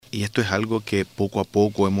Y esto es algo que poco a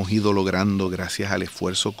poco hemos ido logrando gracias al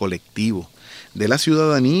esfuerzo colectivo de la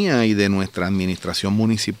ciudadanía y de nuestra administración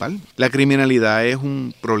municipal. La criminalidad es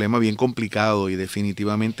un problema bien complicado y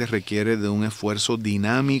definitivamente requiere de un esfuerzo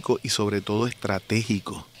dinámico y sobre todo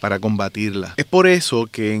estratégico para combatirla. Es por eso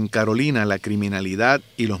que en Carolina la criminalidad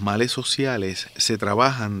y los males sociales se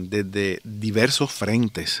trabajan desde diversos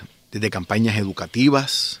frentes, desde campañas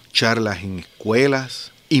educativas, charlas en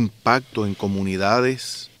escuelas, impacto en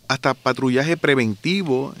comunidades, hasta patrullaje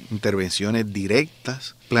preventivo, intervenciones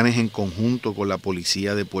directas, planes en conjunto con la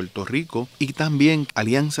Policía de Puerto Rico y también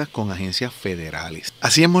alianzas con agencias federales.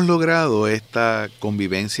 Así hemos logrado esta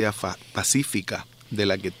convivencia pacífica de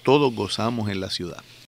la que todos gozamos en la ciudad.